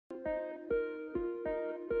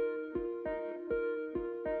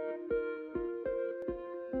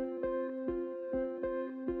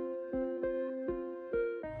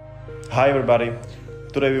Hi everybody,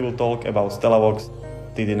 today we will talk about Stellavox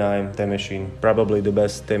TD9 tape machine, probably the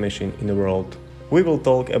best tape machine in the world. We will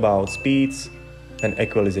talk about speeds and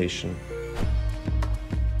equalization.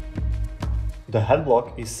 The head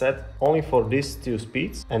block is set only for these two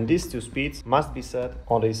speeds, and these two speeds must be set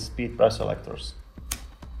on these speed preselectors.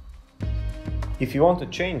 If you want to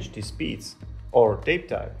change these speeds or tape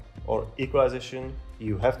type or equalization,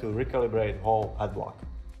 you have to recalibrate whole head block.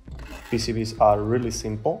 PCBs are really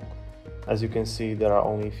simple. As you can see, there are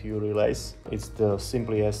only a few relays. It's the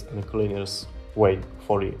simplest and cleanest way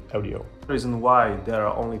for the audio. The reason why there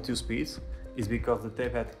are only two speeds is because the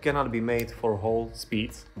tape head cannot be made for whole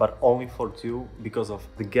speeds, but only for two because of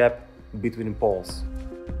the gap between poles.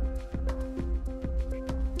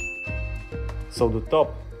 So the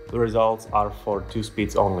top results are for two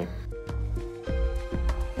speeds only.